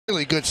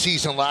Really good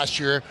season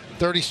last year.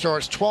 30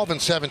 starts,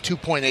 12-7,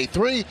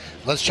 2.83.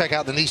 Let's check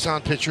out the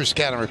Nissan pitcher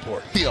scouting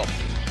report. Field.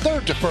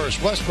 Third to first,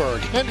 Westberg,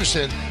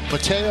 Henderson,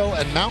 Mateo,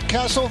 and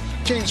Mountcastle.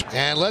 James.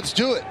 And let's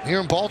do it here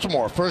in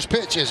Baltimore. First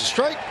pitch is a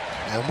strike,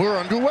 and we're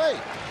underway.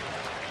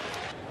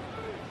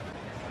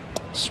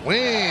 Swing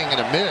and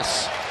a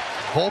miss.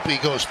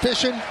 Volpe goes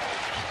fishing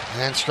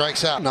and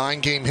strikes out.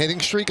 9-game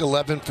hitting streak,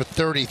 11 for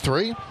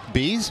 33.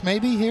 Bees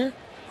maybe here?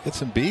 Get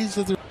some bees.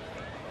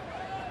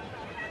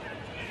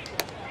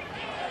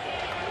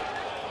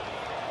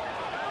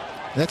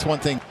 That's one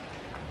thing.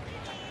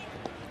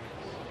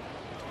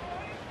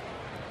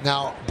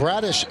 Now,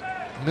 Bradish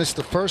missed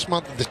the first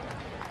month of the...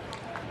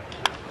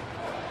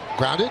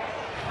 Grounded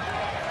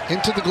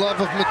into the glove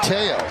of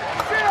Mateo.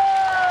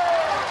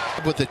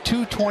 With a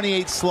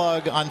 228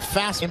 slug on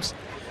fast games,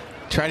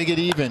 try to get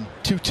even.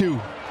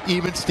 2-2,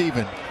 even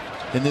Steven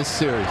in this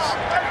series.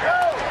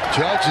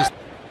 Judge is...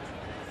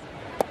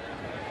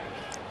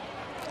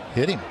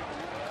 Hit him.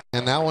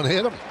 And that one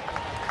hit him.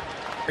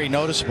 Very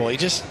noticeable. He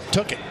just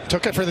took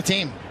it for the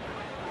team,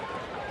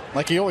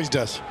 like he always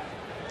does.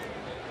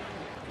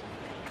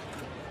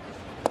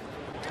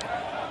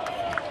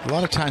 A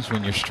lot of times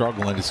when you're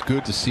struggling, it's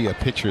good to see a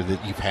pitcher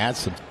that you've had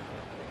some.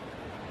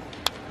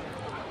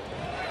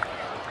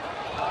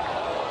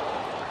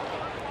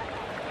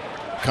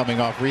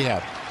 Coming off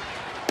rehab.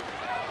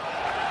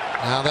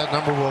 Now that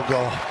number will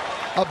go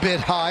a bit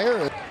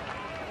higher.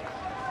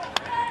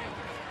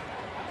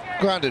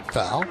 Grounded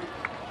foul.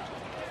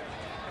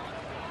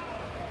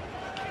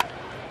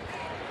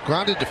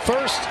 Grounded to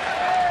first.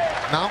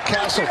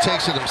 Mountcastle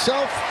takes it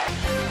himself.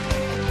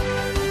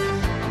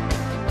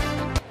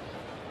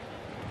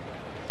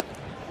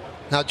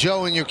 Now,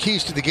 Joe, in your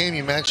keys to the game,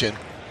 you mentioned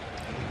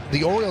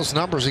the Orioles'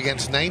 numbers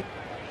against 9.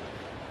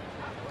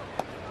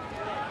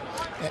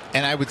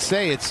 And I would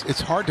say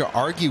it's hard to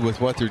argue with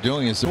what they're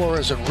doing.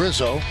 Flores and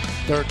Rizzo,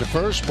 third to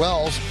first.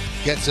 Wells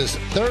gets his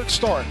third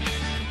start.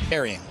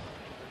 Carrying.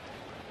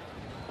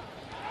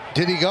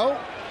 Did he go?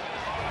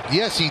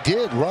 Yes, he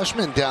did.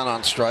 Rutschman down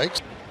on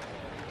strikes.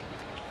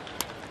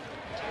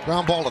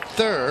 Ground ball to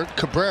third.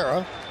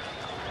 Cabrera.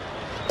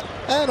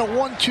 And a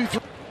 1-2-3.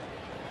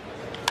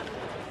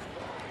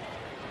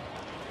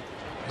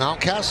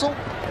 Mountcastle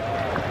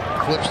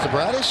flips to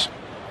Bradish.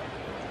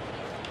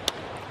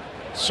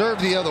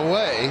 Serve the other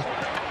way.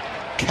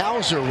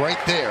 Cowser right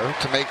there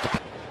to make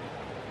the...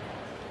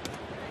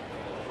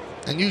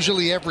 And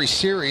usually every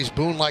series,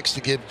 Boone likes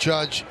to give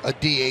Judge a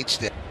DH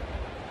day.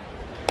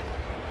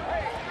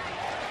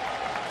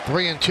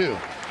 3-2.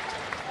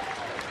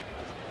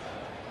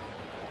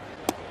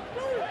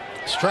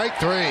 Strike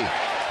three.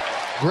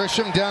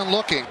 Grisham down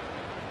looking.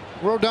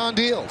 Rodon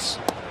deals.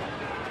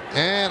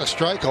 And a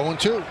strike,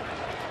 0-2.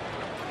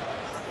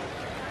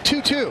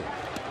 2-2.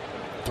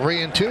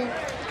 3-2.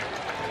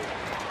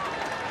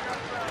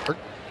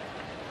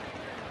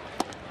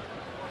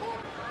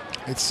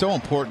 It's so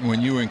important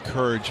when you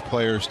encourage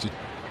players to...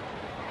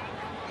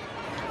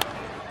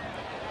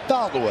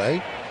 Fouled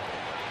away.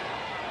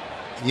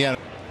 Yeah.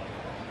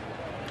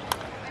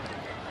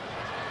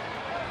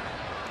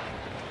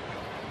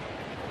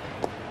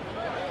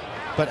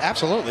 But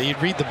absolutely,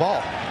 you'd read the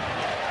ball.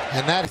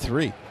 And that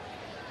 3.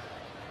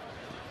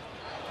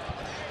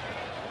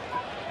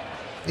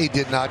 He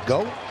did not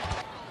go.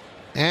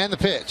 And the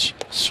pitch.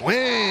 Swing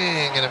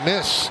and a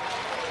miss.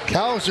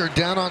 Cowser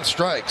down on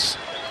strikes.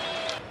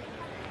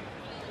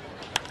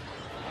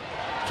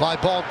 Fly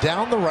ball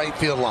down the right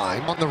field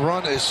line. On the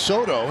run is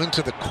Soto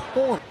into the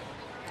corner.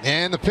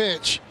 And the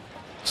pitch.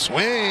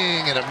 Swing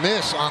and a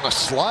miss on a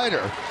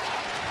slider.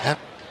 And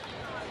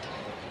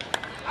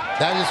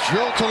that is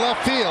drilled to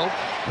left field.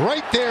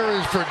 Right there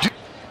is for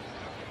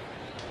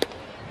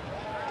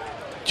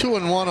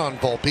 2-1 on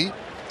Volpe.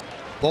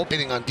 Volpe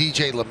hitting on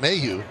DJ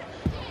LeMahieu,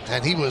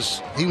 and he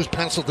was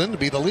penciled in to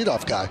be the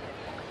leadoff guy.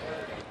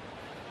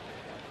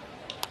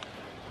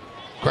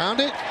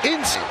 Grounded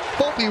inside.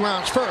 Volpe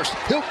rounds first.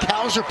 He'll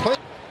Cowser play.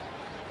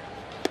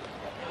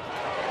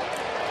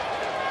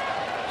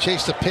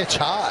 Chase the pitch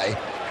high.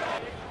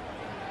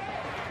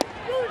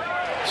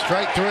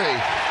 Strike three.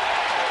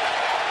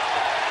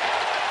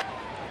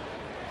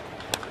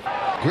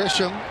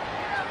 Grisham.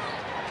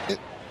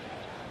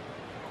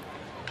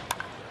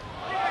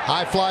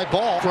 High fly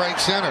ball, right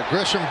center.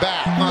 Grisham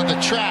back on the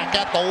track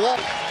at the wall.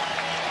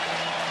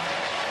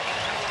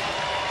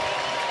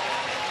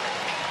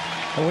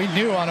 Well, we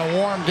knew on a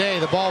warm day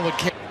the ball would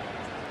kick.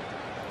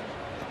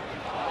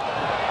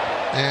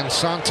 And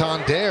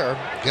Santander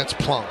gets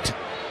plunked.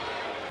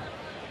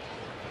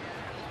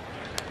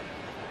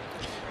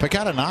 If I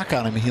got a knock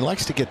on him, he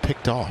likes to get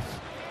picked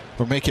off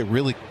or make it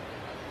really.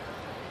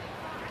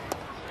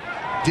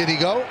 Did he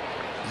go?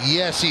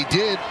 Yes, he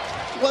did.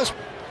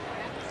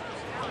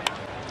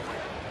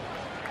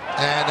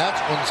 And that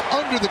one's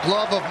under the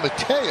glove of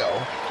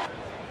Mateo.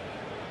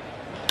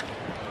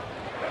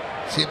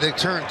 See if they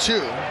turn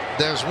two.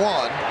 There's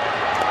one.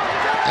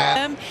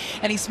 And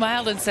he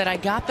smiled and said, I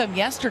got them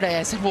yesterday.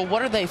 I said, well,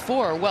 what are they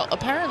for? Well,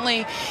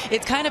 apparently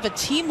it's kind of a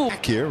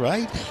teamwork here,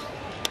 right?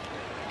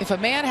 If a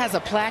man has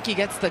a plaque, he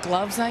gets the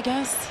gloves, I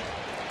guess.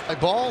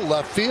 Ball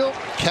left field.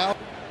 Cal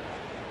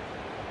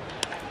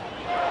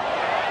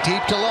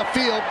deep to left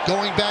field.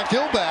 Going back.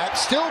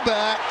 Still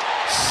back.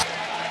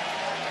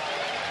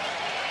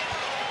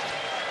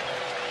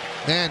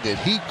 Man, did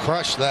he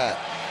crush that.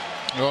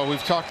 Well,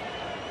 we've talked.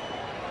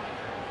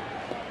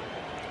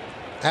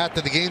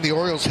 After the game, the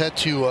Orioles head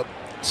to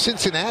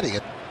Cincinnati.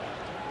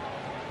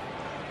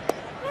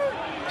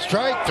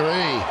 Strike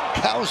three.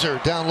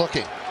 Cowser down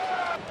looking.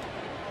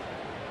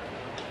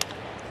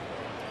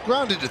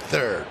 Grounded to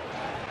third.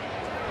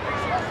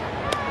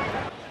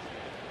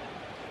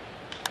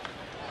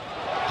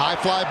 High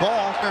fly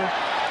ball.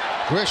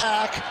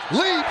 Grishak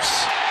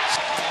leaps.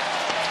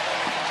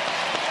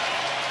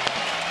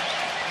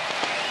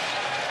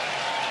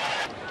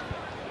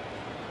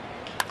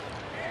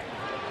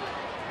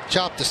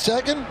 Chop to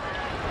second.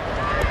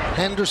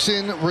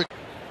 Henderson.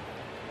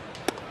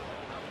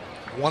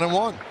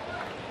 1-1.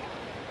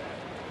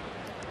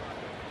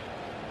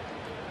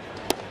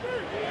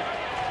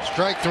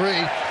 Strike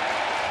three.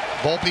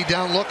 Volpe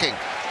down looking.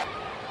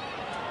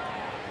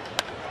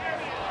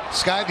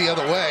 Sky the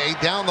other way,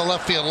 down the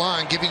left field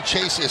line, giving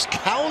chase is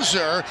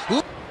Cowser.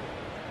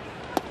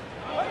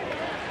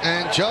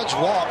 And Judge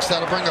walks.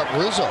 That'll bring up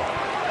Rizzo.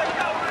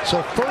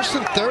 So first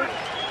and third.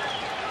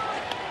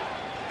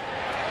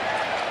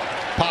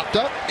 Popped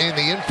up in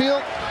the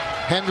infield.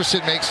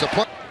 Henderson makes the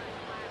play.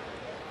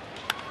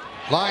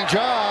 Line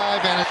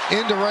drive and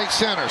into right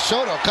center.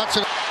 Soto cuts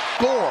it.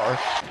 Score.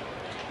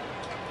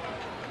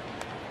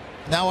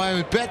 Now I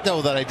would bet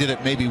though that I did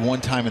it maybe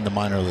one time in the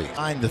minor league.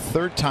 The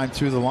third time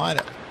through the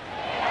lineup.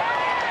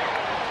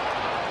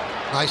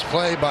 Nice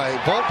play by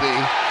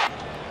Volpe.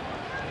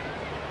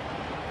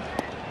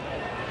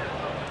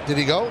 Did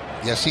he go?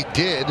 Yes, he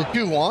did.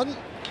 2-1.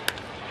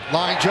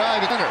 Line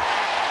drive.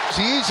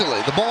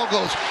 Easily. The ball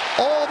goes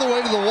all the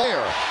way to the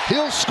wire.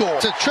 He'll score.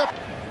 It's a trip.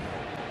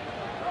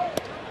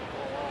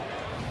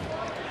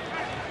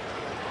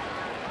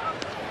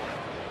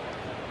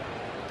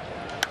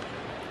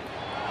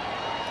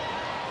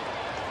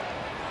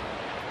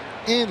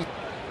 In.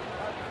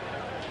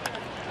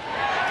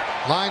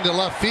 Line to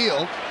left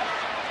field.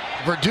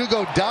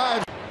 Verdugo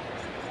dives.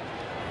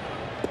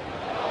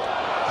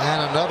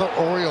 And another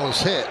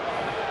Orioles hit.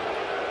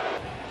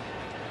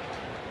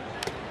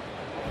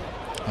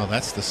 Oh,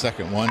 that's the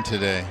second one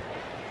today.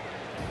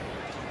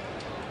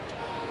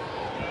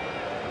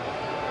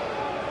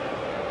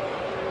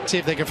 See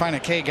if they can find a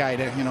K guy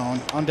to,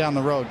 on down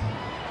the road.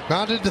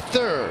 Grounded to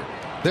third.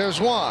 There's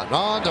one.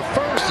 On to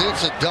first.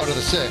 It's a double to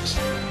the sixth.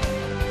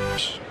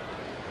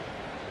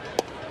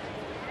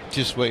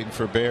 Just waiting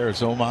for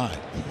Bears. Oh my.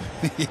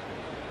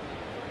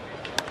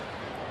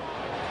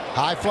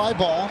 High fly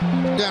ball.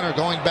 Denner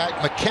going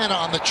back. McKenna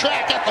on the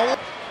track.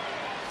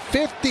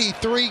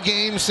 53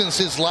 games since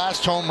his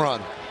last home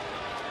run.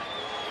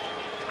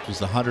 It was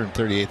the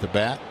 138th at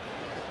bat.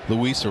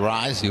 Luis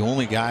Ariz, the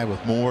only guy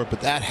with more, but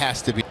that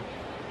has to be.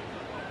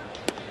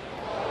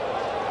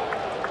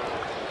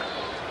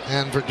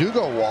 And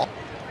Verdugo walked,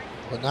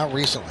 but not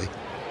recently.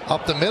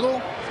 Up the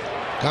middle.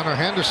 Gunnar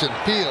Henderson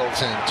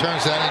fields and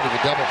turns that into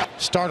a double.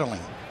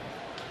 Startling.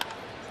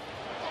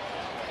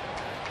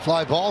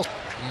 Fly ball.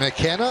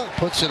 McKenna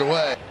puts it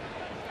away.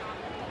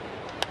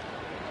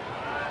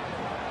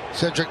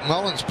 Cedric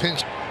Mullins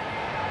pinch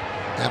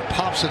and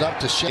pops it up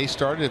to Shea.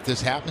 Started. If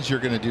this happens, you're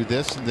going to do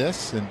this and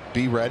this and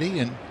be ready,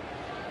 and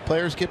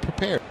players get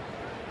prepared.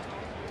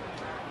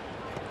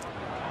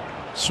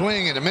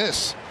 Swing and a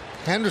miss.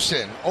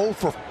 Henderson 0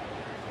 for.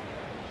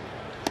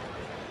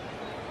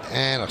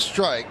 And a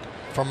strike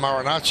from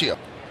Marinaccio.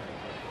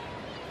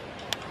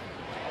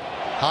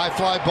 High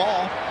fly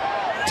ball.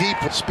 Deep,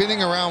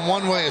 spinning around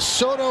one way is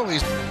Soto.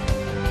 We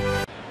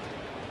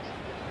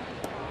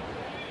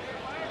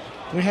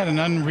had an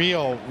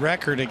unreal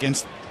record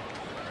against.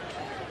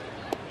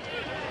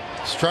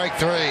 Strike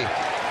three.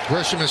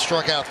 Grisham has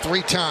struck out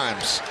 3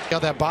 times.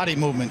 Got that body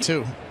movement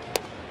too.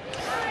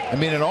 I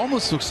mean, it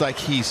almost looks like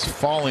he's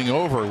falling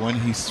over when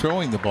he's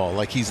throwing the ball,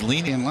 like he's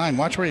leaning in line.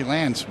 Watch where he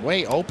lands.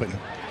 Way open.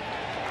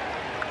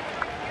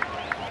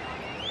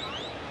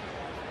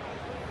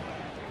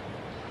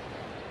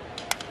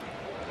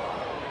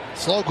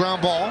 Slow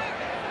ground ball.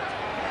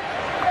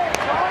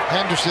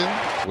 Henderson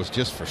was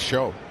just for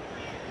show.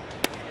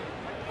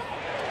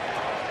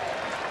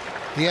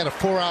 He had a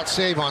 4-out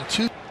save on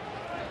 2.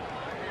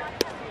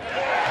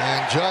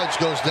 And Judge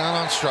goes down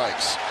on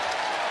strikes.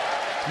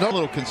 No, a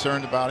little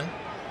concerned about him.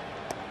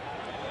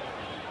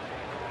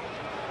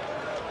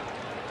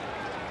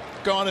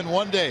 Gone in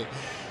one day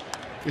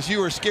because you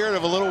were scared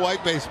of a little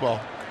white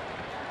baseball.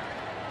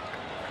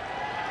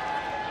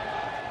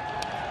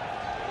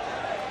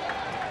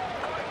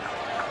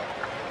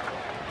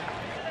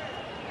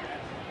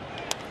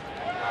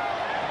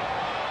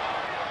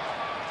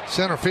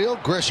 Center field,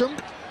 Grisham.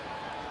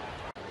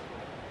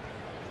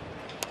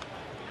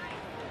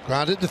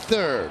 Grounded to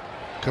third.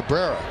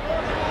 Cabrera.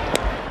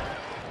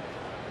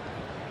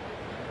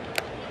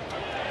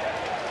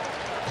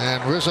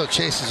 And Rizzo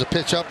chases a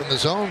pitch up in the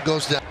zone,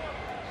 goes down.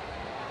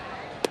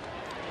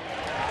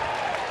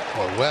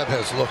 Webb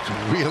has looked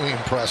really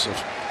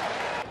impressive.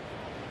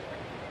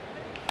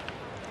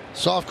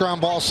 Soft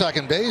ground ball,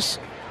 second base.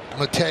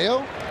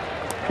 Mateo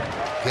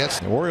gets.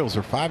 The Orioles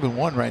are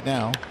 5-1 right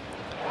now.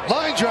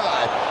 Line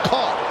drive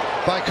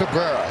caught by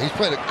Cabrera. He's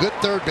played a good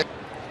third base.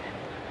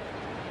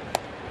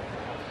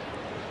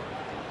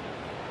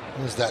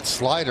 There's that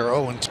slider.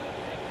 0-2.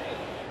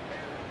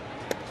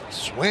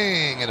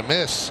 Swing and a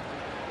miss.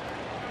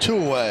 2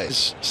 away.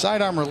 His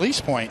sidearm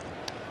release point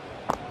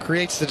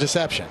creates the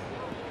deception.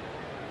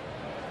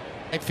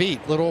 5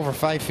 feet, a little over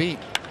 5 feet.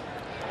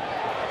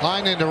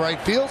 Line into right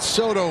field.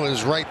 Soto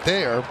is right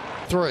there.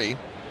 3.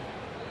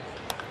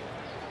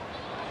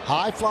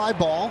 High fly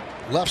ball,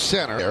 left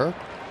center.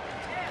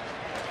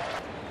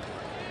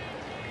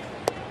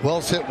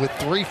 Wells hit with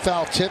 3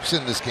 foul tips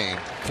in this game.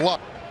 Fluff.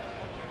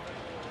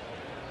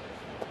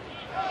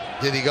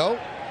 Did he go?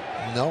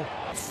 No.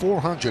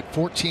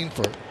 414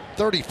 for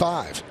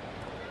 35.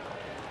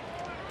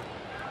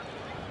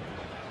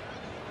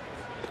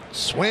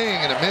 Swing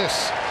and a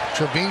miss.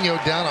 Trevino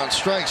down on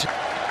strikes.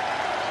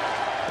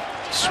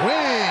 Swing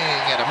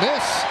and a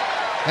miss.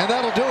 And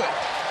that'll do it.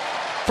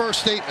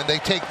 First statement, they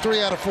take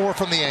 3 out of 4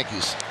 from the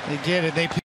Yankees. They did it. They